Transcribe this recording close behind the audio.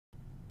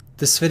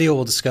This video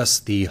will discuss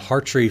the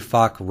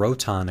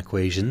Hartree-Fock-Roothaan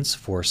equations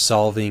for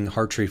solving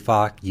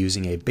Hartree-Fock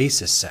using a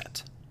basis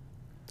set.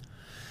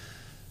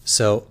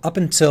 So up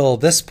until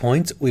this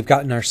point, we've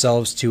gotten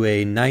ourselves to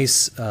a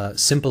nice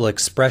simple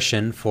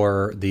expression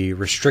for the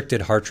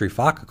restricted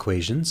Hartree-Fock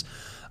equations,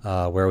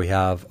 where we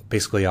have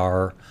basically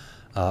our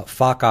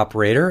Fock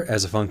operator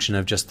as a function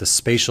of just the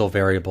spatial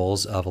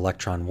variables of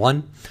electron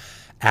 1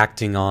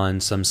 acting on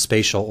some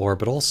spatial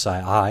orbital psi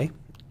I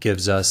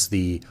gives us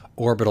the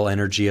orbital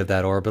energy of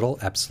that orbital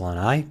epsilon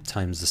I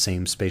times the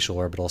same spatial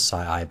orbital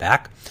psi I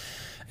back.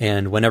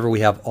 And whenever we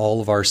have all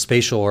of our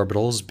spatial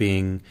orbitals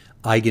being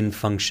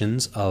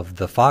eigenfunctions of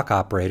the Fock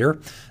operator,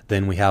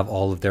 then we have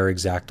all of their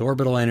exact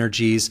orbital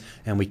energies,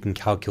 and we can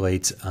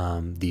calculate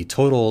the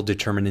total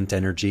determinant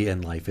energy,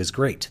 and life is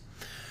great.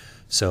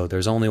 So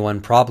there's only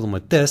one problem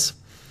with this,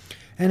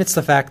 and it's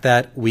the fact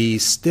that we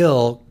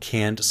still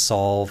can't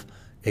solve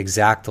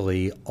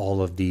exactly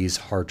all of these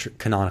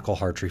canonical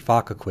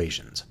Hartree-Fock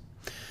equations.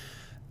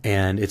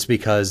 And it's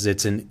because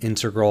it's an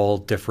integral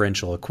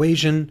differential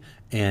equation,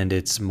 and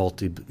it's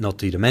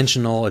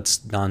multi-dimensional,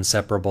 it's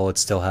non-separable, it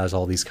still has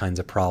all these kinds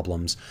of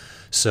problems.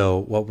 So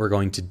what we're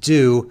going to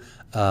do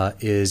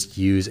is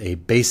use a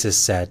basis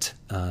set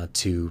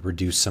to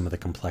reduce some of the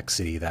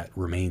complexity that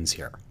remains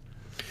here.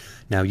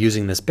 Now,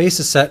 using this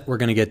basis set, we're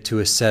going to get to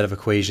a set of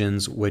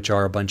equations which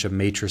are a bunch of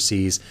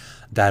matrices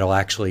that'll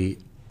actually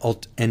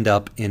end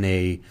up in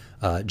a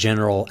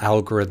general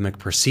algorithmic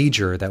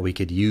procedure that we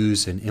could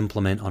use and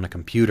implement on a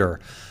computer.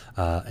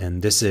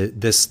 And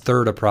this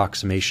third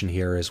approximation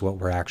here is what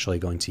we're actually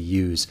going to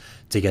use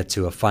to get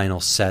to a final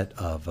set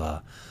of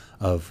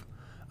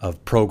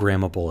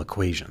programmable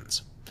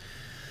equations.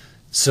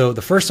 So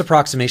the first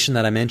approximation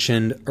that I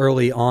mentioned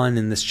early on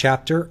in this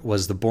chapter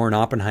was the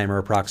Born-Oppenheimer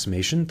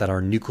approximation, that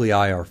our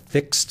nuclei are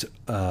fixed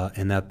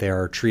and that they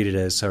are treated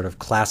as sort of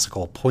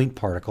classical point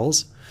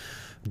particles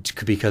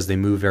because they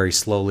move very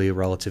slowly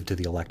relative to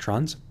the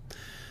electrons.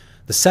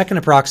 The second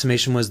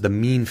approximation was the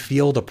mean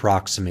field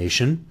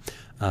approximation,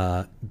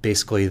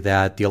 basically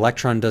that the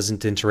electron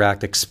doesn't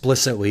interact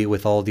explicitly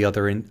with all the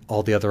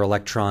other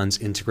electrons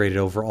integrated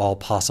over all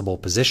possible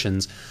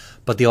positions,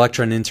 but the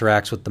electron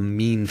interacts with the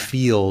mean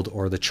field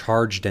or the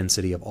charge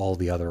density of all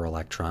the other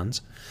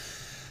electrons.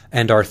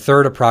 And our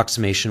third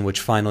approximation, which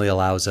finally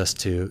allows us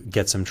to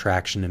get some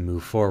traction and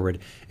move forward,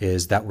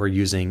 is that we're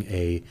using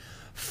a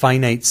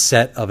finite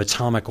set of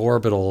atomic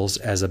orbitals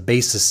as a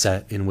basis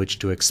set in which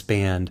to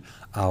expand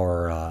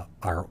our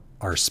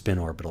spin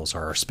orbitals,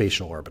 or our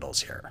spatial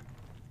orbitals here.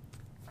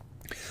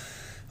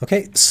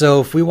 Okay, so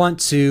if we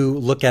want to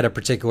look at a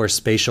particular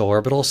spatial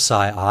orbital,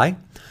 psi I,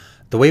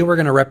 the way we're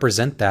going to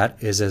represent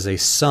that is as a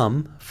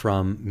sum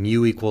from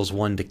mu equals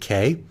 1 to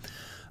k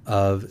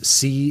of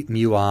c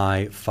mu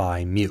I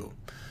phi mu.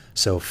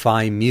 So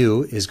phi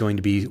mu is going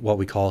to be what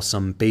we call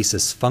some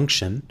basis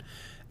function,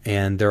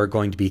 and there are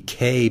going to be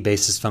k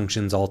basis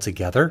functions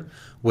altogether,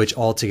 which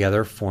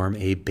altogether form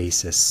a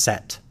basis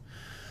set.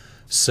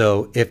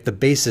 So if the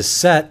basis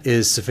set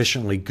is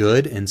sufficiently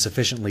good and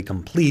sufficiently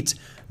complete,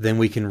 then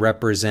we can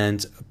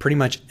represent pretty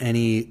much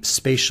any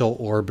spatial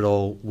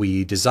orbital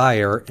we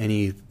desire,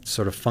 any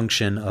sort of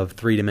function of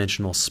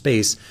three-dimensional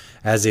space,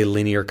 as a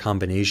linear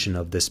combination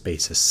of this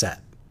basis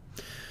set.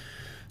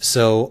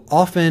 So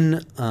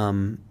often,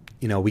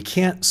 we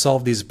can't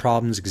solve these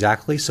problems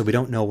exactly, so we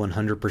don't know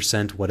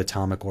 100% what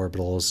atomic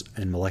orbitals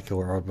and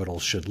molecular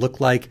orbitals should look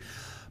like.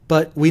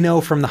 But we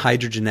know from the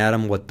hydrogen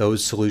atom what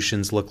those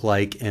solutions look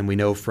like, and we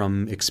know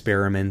from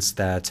experiments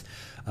that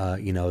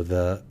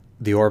the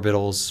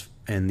orbitals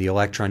and the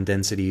electron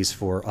densities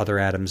for other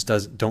atoms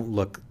don't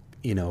look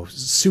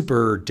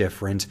super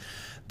different,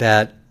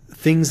 that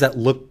things that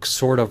look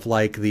sort of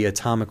like the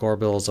atomic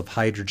orbitals of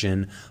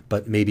hydrogen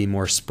but maybe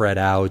more spread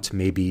out,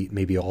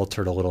 maybe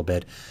altered a little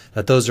bit,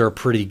 that those are a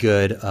pretty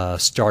good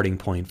starting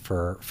point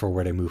for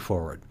where to move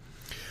forward.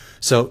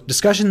 So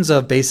discussions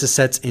of basis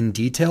sets in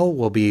detail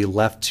will be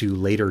left to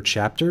later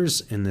chapters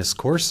in this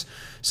course.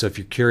 So if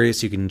you're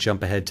curious, you can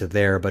jump ahead to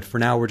there. But for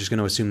now, we're just going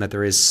to assume that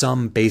there is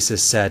some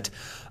basis set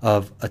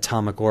of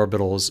atomic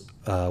orbitals,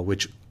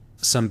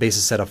 some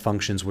basis set of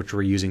functions which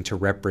we're using to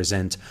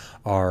represent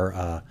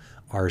our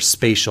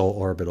spatial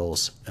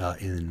orbitals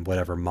in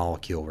whatever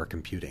molecule we're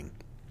computing.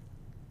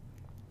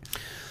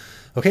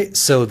 Okay,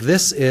 so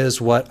this is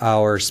what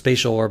our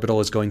spatial orbital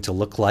is going to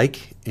look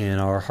like in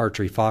our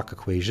Hartree-Fock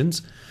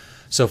equations.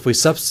 So if we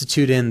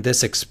substitute in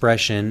this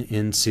expression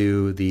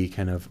into the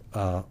kind of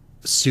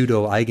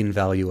pseudo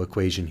eigenvalue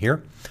equation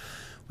here,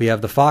 we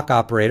have the Fock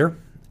operator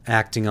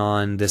acting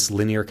on this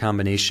linear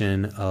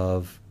combination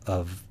of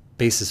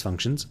basis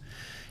functions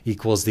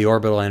equals the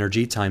orbital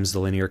energy times the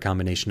linear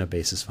combination of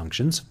basis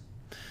functions.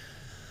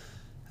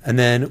 And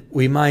then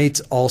we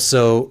might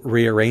also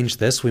rearrange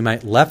this. We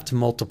might left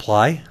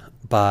multiply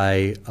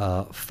by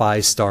phi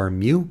star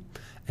mu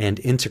and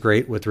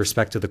integrate with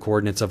respect to the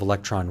coordinates of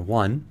electron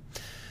 1.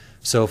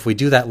 So if we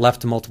do that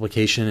left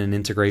multiplication and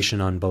integration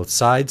on both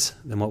sides,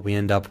 then what we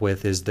end up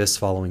with is this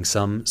following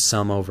sum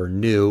over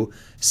nu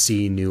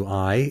c nu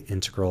I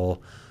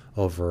integral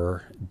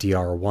over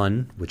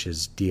dr1, which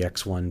is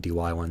dx1,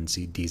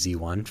 dy1,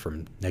 dz1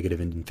 from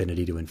negative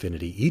infinity to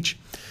infinity each.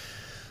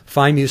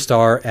 Phi mu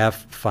star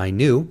f phi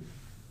nu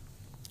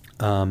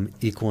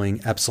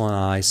equaling epsilon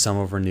I sum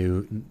over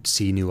nu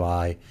c nu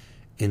I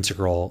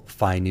integral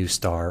phi nu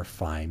star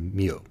phi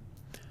mu.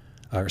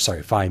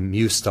 Phi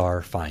mu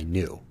star phi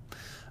nu.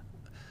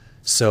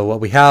 So what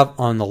we have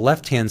on the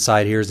left-hand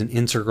side here is an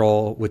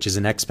integral, which is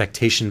an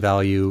expectation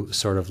value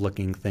sort of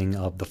looking thing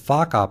of the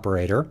Fock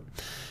operator.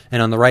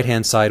 And on the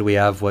right-hand side, we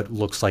have what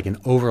looks like an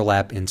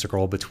overlap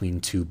integral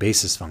between two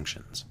basis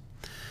functions.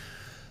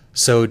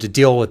 So to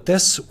deal with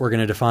this, we're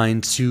going to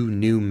define two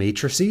new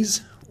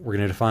matrices. We're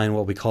going to define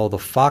what we call the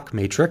Fock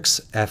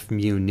matrix, F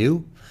mu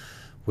nu,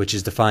 which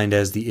is defined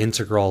as the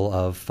integral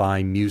of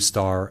phi mu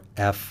star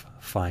F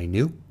phi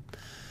nu.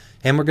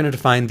 And we're going to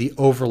define the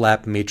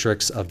overlap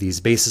matrix of these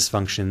basis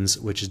functions,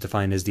 which is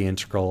defined as the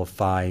integral of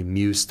phi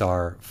mu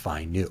star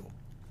phi nu.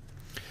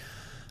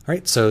 All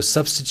right, so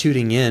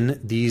substituting in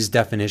these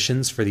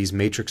definitions for these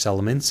matrix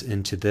elements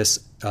into this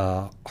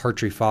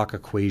Hartree-Fock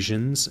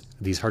equations,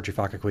 these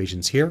Hartree-Fock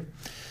equations here,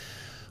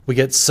 we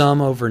get sum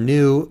over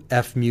nu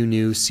F mu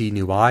nu C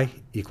nu I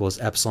equals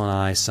epsilon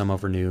I sum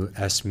over nu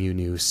S mu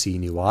nu C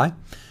nu I.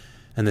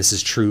 And this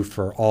is true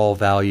for all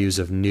values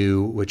of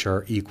nu, which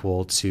are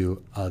equal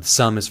to, the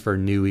sum is for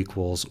nu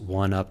equals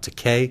 1 up to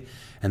k,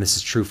 and this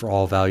is true for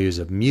all values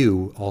of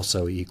mu,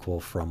 also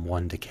equal from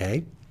 1 to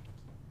k.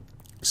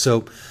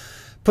 So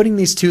putting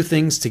these two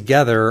things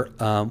together,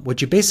 what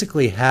you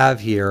basically have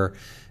here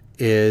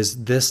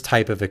is this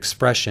type of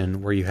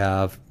expression where you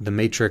have the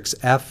matrix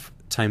F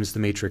times the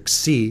matrix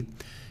C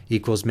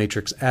equals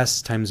matrix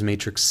S times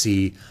matrix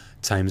C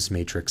times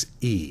matrix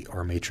E,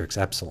 or matrix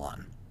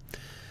epsilon.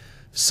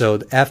 So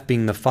the F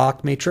being the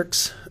Fock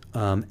matrix,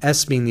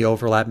 S being the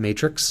overlap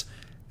matrix,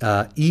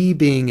 E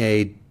being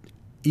a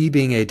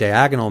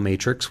diagonal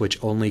matrix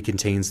which only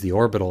contains the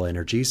orbital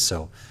energies.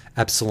 So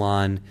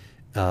epsilon,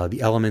 the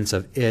elements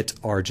of it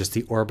are just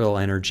the orbital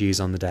energies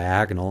on the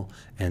diagonal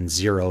and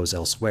zeros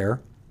elsewhere.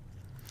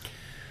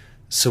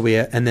 So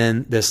and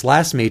then this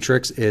last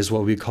matrix is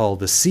what we call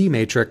the C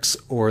matrix,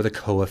 or the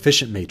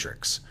coefficient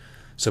matrix.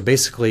 So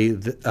basically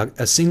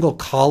a single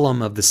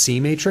column of the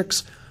C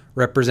matrix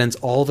represents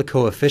all the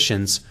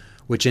coefficients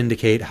which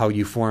indicate how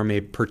you form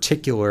a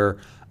particular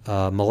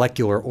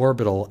molecular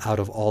orbital out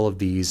of all of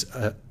these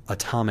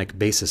atomic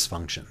basis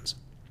functions.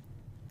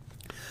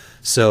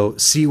 So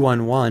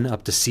C11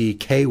 up to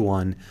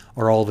CK1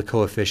 are all the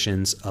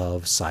coefficients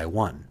of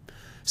psi1.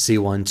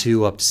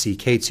 C12 up to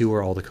CK2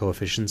 are all the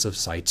coefficients of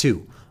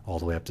psi2, all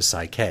the way up to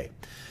psi k.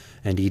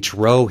 And each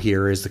row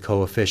here is the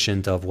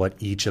coefficient of what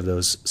each of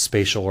those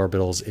spatial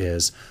orbitals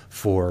is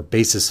for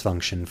basis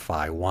function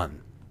phi1.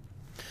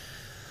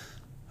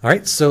 All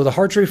right, so the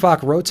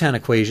Hartree-Fock-Roothaan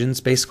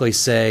equations basically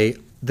say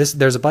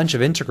there's a bunch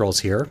of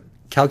integrals here.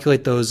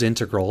 Calculate those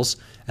integrals,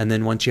 and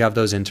then once you have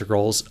those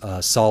integrals,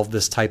 solve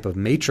this type of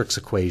matrix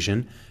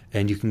equation,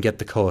 and you can get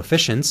the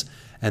coefficients,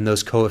 and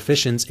those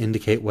coefficients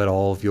indicate what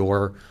all of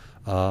your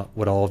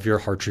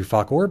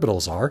Hartree-Fock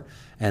orbitals are,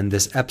 and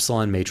this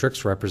epsilon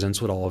matrix represents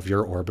what all of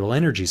your orbital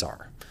energies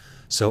are.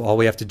 So all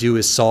we have to do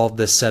is solve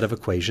this set of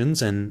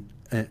equations, and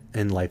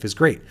life is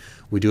great.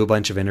 We do a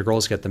bunch of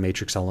integrals, get the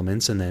matrix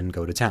elements, and then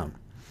go to town.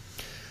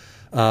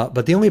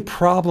 But the only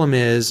problem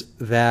is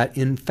that,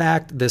 in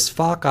fact, this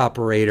Fock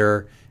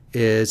operator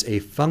is a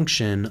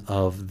function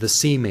of the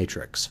C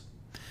matrix.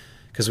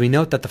 Because we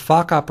note that the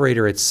Fock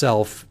operator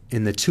itself,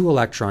 in the 2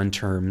 electron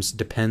terms,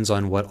 depends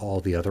on what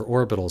all the other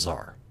orbitals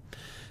are.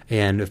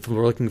 And if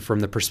we're looking from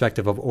the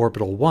perspective of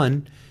orbital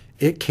 1,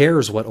 it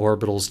cares what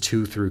orbitals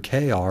 2 through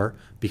k are,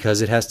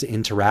 because it has to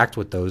interact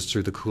with those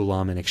through the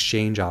Coulomb and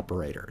exchange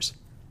operators.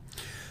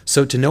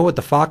 So to know what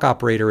the Fock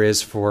operator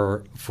is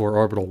for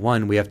orbital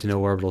 1, we have to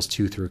know orbitals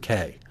 2 through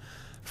k.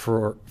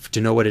 To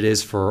know what it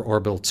is for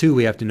orbital 2,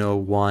 we have to know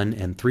 1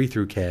 and 3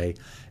 through k,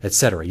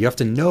 etc. You have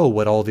to know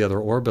what all the other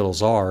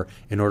orbitals are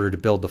in order to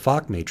build the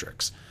Fock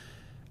matrix.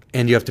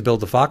 And you have to build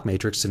the Fock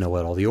matrix to know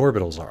what all the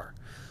orbitals are.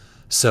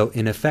 So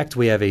in effect,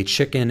 we have a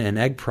chicken and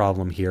egg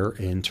problem here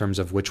in terms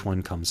of which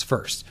one comes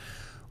first.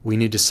 We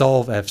need to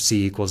solve FC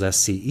equals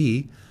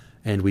SCE,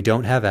 and we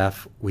don't have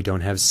F, we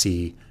don't have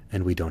C,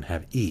 and we don't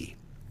have E.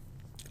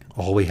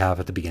 All we have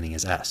at the beginning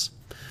is S.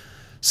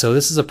 So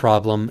this is a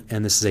problem,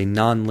 and this is a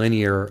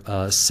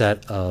nonlinear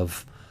set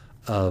of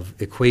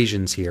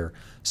equations here.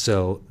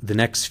 So the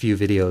next few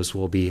videos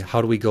will be how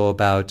do we go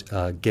about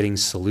getting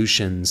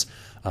solutions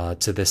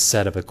to this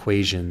set of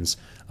equations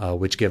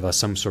which give us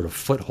some sort of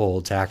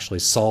foothold to actually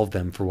solve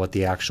them for what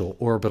the actual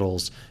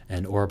orbitals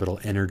and orbital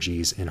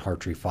energies in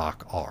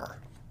Hartree-Fock are.